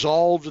or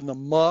dissolved in the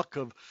muck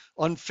of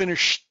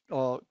unfinished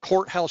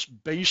courthouse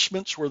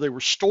basements where they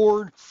were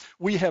stored,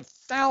 we have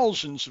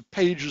thousands of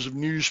pages of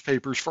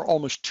newspapers for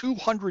almost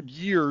 200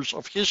 years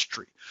of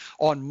history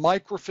on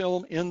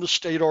microfilm in the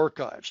state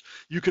archives.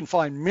 You can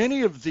find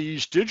many of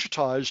these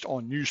digitized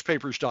on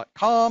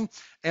newspapers.com,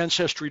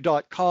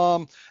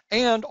 ancestry.com,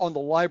 and on the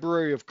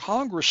Library of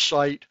Congress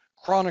site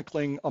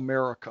chronicling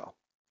America.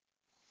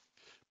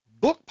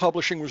 Book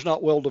publishing was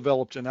not well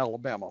developed in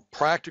Alabama.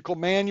 Practical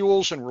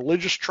manuals and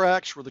religious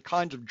tracts were the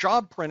kinds of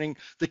job printing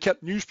that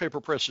kept newspaper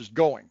presses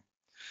going.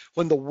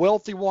 When the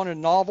wealthy wanted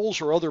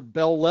novels or other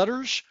bell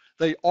letters,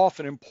 they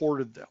often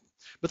imported them.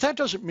 But that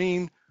doesn't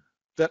mean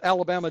that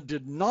Alabama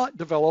did not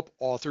develop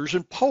authors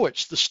and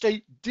poets. The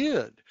state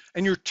did,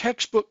 and your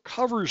textbook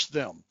covers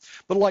them.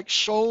 But like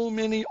so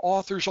many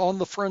authors on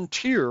the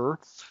frontier,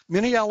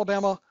 many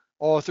Alabama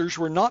authors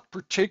were not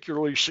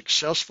particularly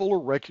successful or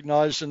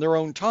recognized in their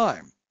own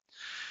time.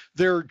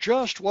 There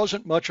just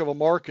wasn't much of a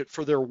market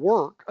for their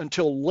work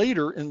until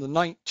later in the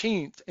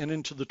 19th and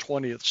into the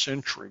 20th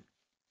century.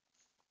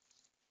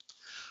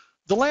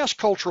 The last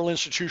cultural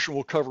institution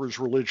we'll cover is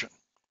religion.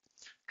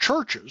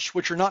 Churches,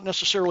 which are not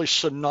necessarily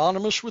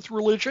synonymous with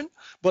religion,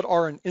 but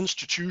are an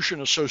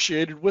institution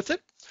associated with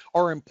it,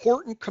 are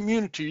important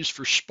communities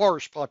for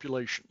sparse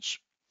populations.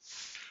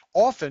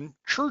 Often,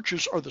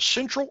 churches are the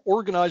central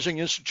organizing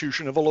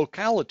institution of a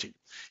locality,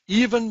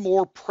 even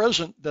more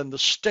present than the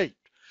state.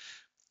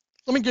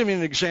 Let me give you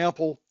an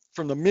example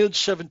from the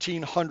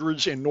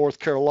mid-1700s in North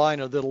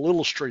Carolina that'll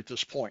illustrate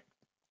this point.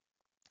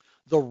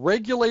 The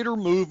Regulator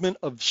movement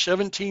of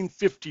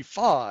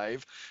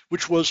 1755,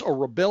 which was a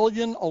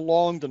rebellion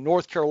along the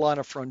North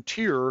Carolina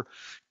frontier,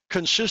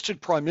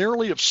 consisted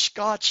primarily of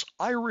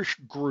Scots-Irish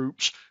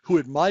groups who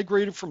had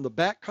migrated from the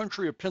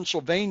backcountry of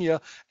Pennsylvania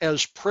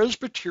as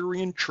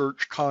Presbyterian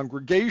church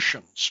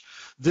congregations.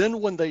 Then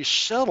when they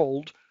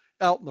settled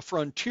out in the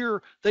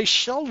frontier, they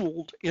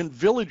settled in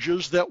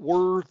villages that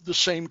were the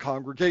same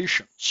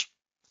congregations.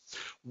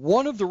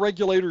 One of the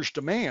Regulator's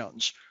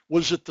demands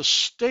was that the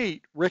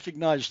state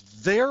recognize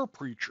their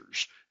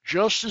preachers,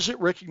 just as it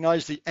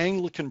recognized the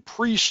Anglican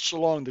priests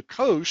along the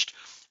coast,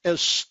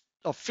 as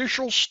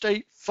official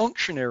state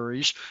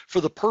functionaries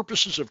for the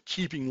purposes of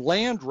keeping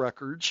land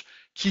records,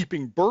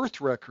 keeping birth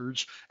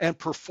records, and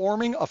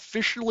performing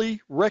officially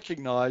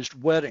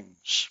recognized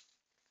weddings.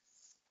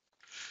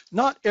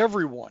 Not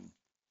everyone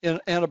in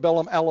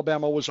antebellum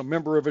Alabama was a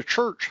member of a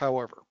church,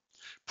 however.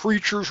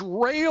 Preachers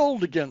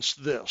railed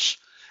against this,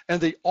 and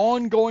the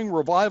ongoing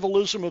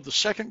revivalism of the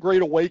Second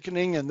Great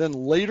Awakening and then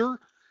later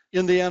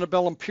in the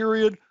antebellum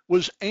period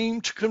was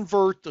aimed to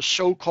convert the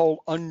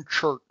so-called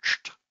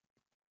unchurched.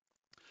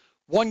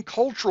 One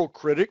cultural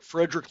critic,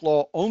 Frederick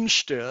Law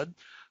Olmsted,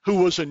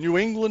 who was a New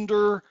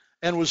Englander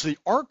and was the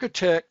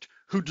architect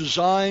who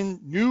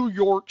designed New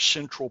York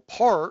Central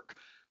Park,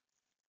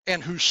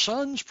 and whose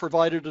sons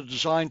provided a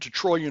design to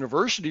Troy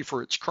University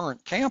for its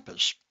current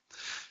campus,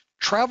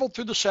 traveled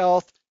through the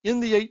South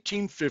in the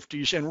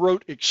 1850s and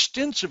wrote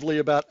extensively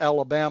about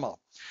Alabama.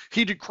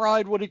 He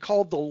decried what he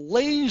called the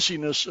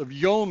laziness of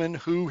yeomen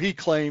who, he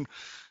claimed,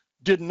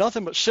 did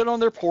nothing but sit on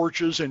their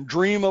porches and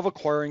dream of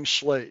acquiring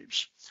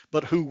slaves,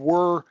 but who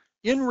were,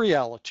 in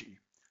reality,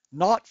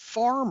 not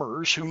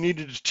farmers who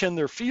needed to tend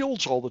their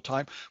fields all the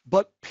time,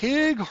 but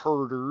pig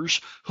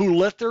herders who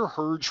let their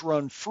herds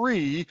run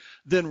free,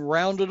 then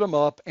rounded them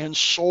up and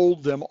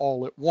sold them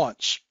all at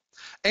once.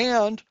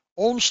 And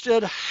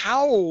Olmsted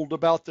howled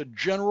about the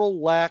general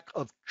lack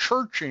of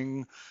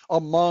churching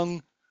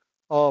among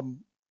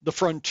the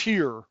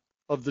frontier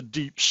of the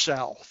Deep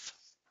South.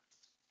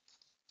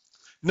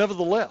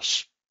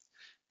 Nevertheless,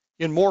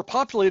 in more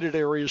populated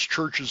areas,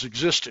 churches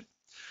existed.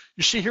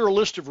 You see here a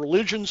list of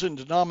religions and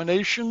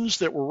denominations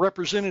that were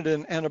represented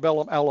in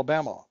Antebellum,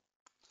 Alabama.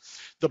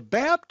 The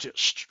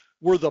Baptists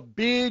were the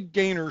big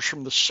gainers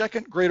from the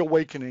Second Great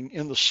Awakening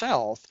in the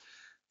South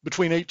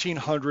between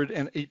 1800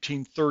 and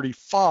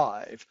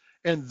 1835,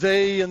 and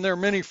they, in their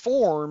many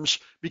forms,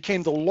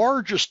 became the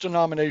largest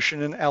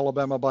denomination in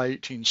Alabama by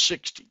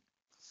 1860.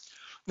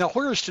 Now,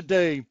 whereas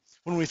today,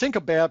 when we think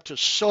of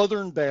Baptists,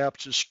 Southern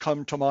Baptists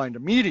come to mind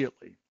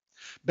immediately.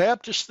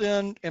 Baptists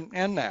then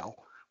and now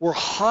were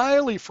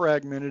highly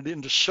fragmented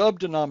into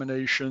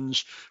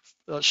sub-denominations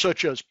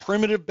such as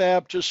Primitive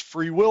Baptists,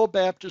 Free Will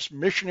Baptists,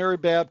 Missionary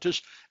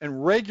Baptists,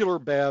 and Regular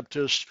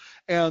Baptists,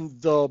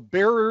 and the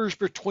barriers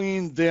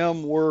between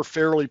them were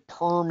fairly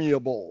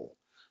permeable.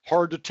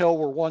 Hard to tell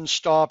where one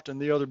stopped and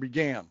the other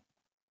began.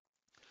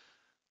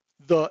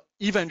 The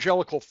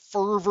evangelical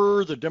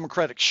fervor, the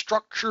democratic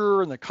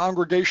structure, and the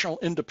congregational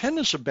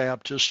independence of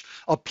Baptists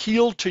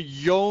appealed to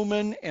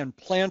yeomen and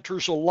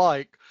planters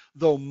alike,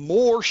 though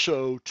more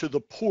so to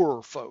the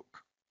poorer folk.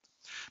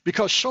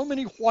 Because so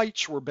many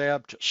whites were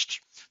Baptists,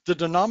 the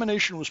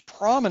denomination was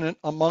prominent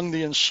among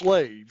the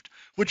enslaved,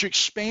 which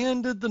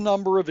expanded the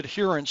number of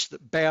adherents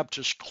that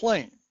Baptists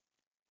claimed.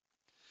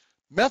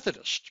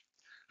 Methodists,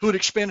 who had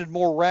expanded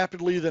more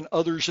rapidly than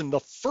others in the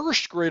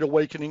First Great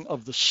Awakening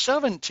of the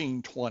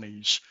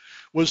 1720s,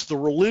 was the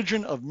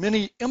religion of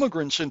many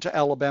immigrants into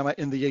Alabama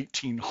in the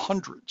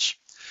 1800s.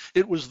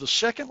 It was the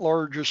second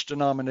largest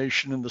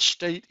denomination in the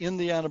state in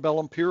the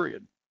antebellum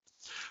period.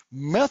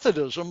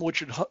 Methodism, which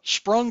had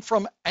sprung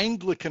from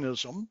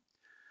Anglicanism,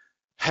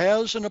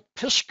 has an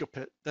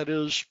episcopate, that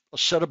is, a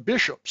set of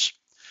bishops,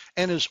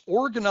 and is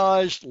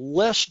organized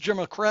less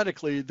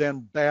democratically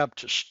than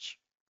Baptists.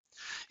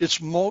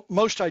 Its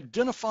most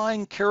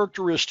identifying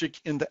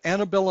characteristic in the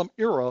antebellum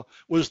era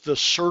was the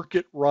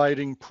circuit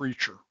riding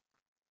preacher.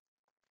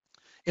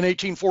 In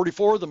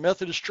 1844, the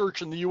Methodist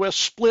Church in the U.S.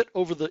 split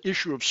over the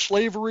issue of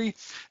slavery,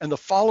 and the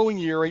following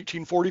year,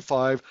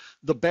 1845,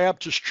 the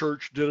Baptist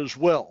Church did as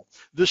well.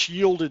 This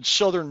yielded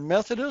Southern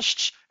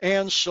Methodists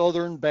and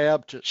Southern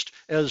Baptists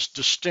as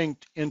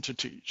distinct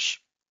entities.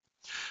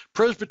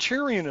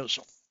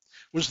 Presbyterianism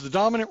was the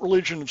dominant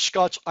religion of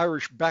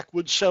Scots-Irish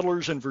backwoods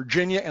settlers in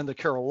Virginia and the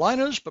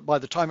Carolinas, but by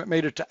the time it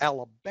made it to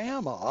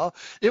Alabama,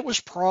 it was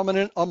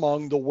prominent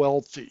among the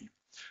wealthy.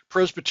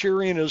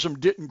 Presbyterianism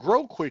didn't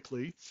grow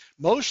quickly,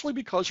 mostly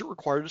because it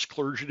required its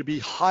clergy to be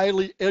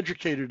highly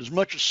educated, as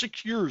much as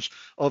 6 years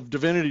of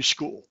divinity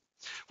school,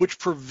 which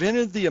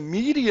prevented the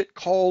immediate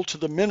call to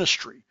the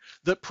ministry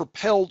that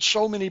propelled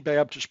so many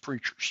Baptist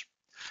preachers.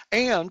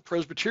 And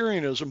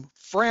Presbyterianism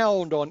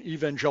frowned on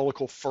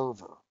evangelical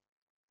fervor.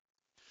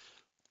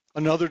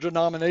 Another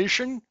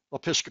denomination,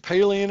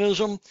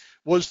 Episcopalianism,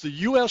 was the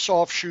U.S.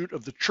 offshoot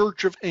of the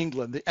Church of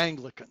England, the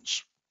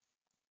Anglicans,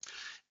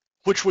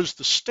 which was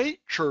the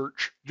state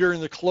church during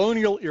the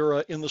colonial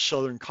era in the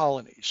southern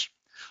colonies.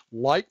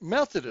 Like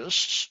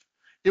Methodists,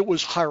 it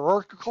was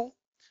hierarchical,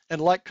 and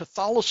like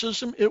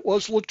Catholicism, it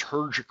was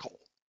liturgical.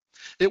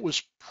 It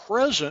was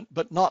present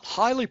but not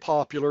highly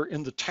popular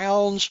in the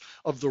towns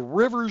of the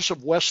rivers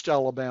of West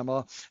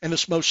Alabama, and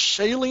its most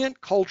salient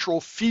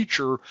cultural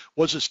feature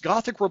was its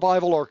Gothic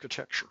revival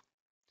architecture.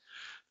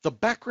 The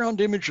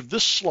background image of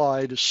this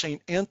slide is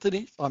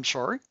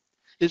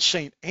It's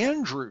St.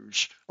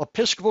 Andrew's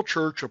Episcopal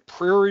Church of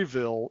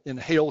Prairieville in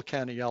Hale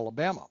County,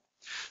 Alabama.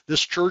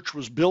 This church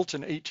was built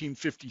in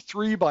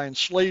 1853 by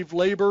enslaved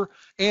labor,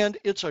 and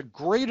it's a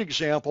great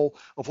example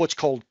of what's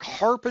called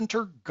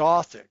Carpenter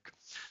Gothic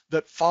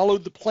that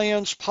followed the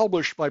plans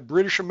published by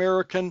British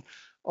American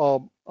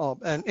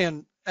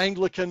and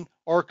Anglican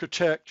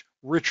architect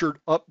Richard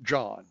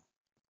Upjohn.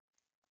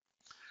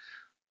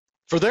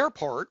 For their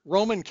part,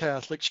 Roman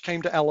Catholics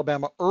came to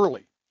Alabama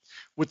early,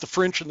 with the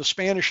French and the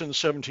Spanish in the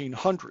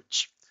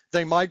 1700s.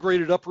 They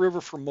migrated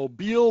upriver from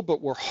Mobile,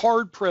 but were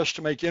hard-pressed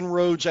to make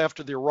inroads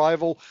after the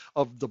arrival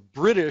of the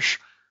British,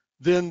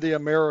 then the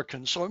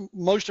Americans, so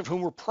most of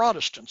whom were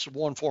Protestants of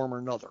one form or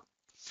another.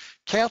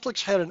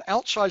 Catholics had an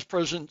outsized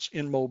presence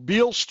in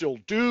Mobile, still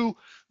do.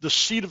 The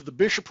seat of the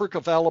bishopric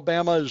of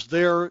Alabama is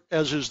there,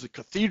 as is the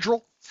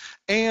cathedral,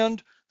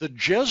 and the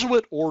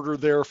Jesuit order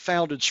there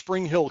founded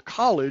Spring Hill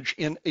College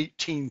in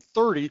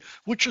 1830,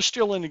 which is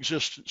still in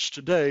existence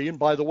today. And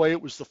by the way,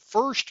 it was the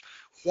first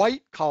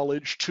white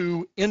college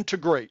to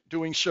integrate,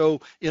 doing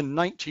so in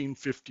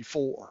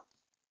 1954.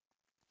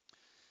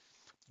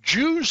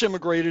 Jews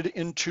immigrated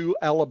into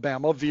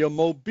Alabama via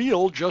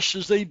Mobile, just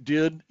as they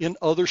did in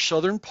other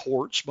southern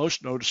ports,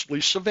 most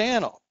noticeably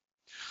Savannah.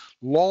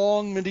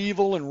 Long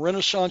medieval and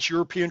Renaissance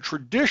European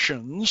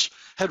traditions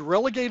had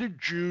relegated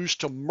Jews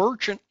to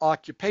merchant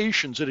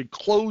occupations. It had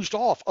closed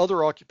off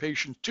other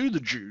occupations to the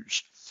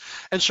Jews.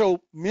 And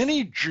so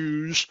many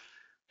Jews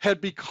had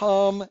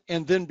become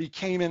and then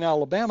became in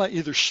Alabama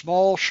either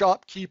small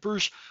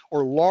shopkeepers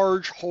or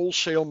large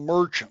wholesale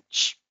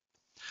merchants.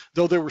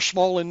 Though they were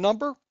small in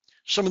number,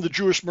 Some of the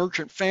Jewish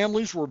merchant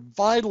families were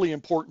vitally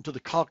important to the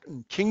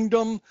Cotton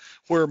Kingdom,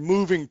 where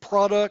moving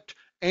product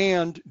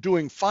and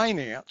doing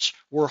finance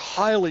were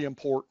highly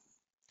important.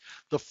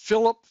 The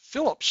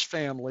Phillips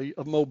family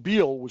of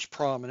Mobile was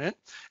prominent,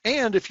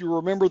 and if you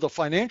remember the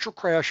financial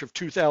crash of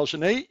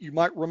 2008, you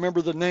might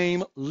remember the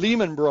name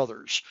Lehman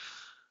Brothers,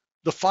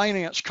 the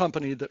finance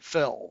company that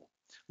fell.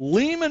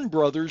 Lehman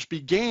Brothers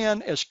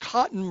began as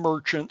cotton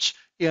merchants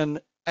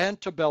in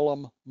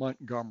Antebellum,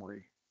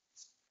 Montgomery.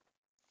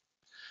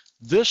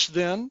 This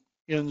then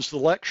ends the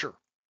lecture,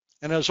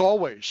 and as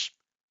always,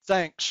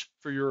 thanks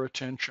for your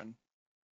attention.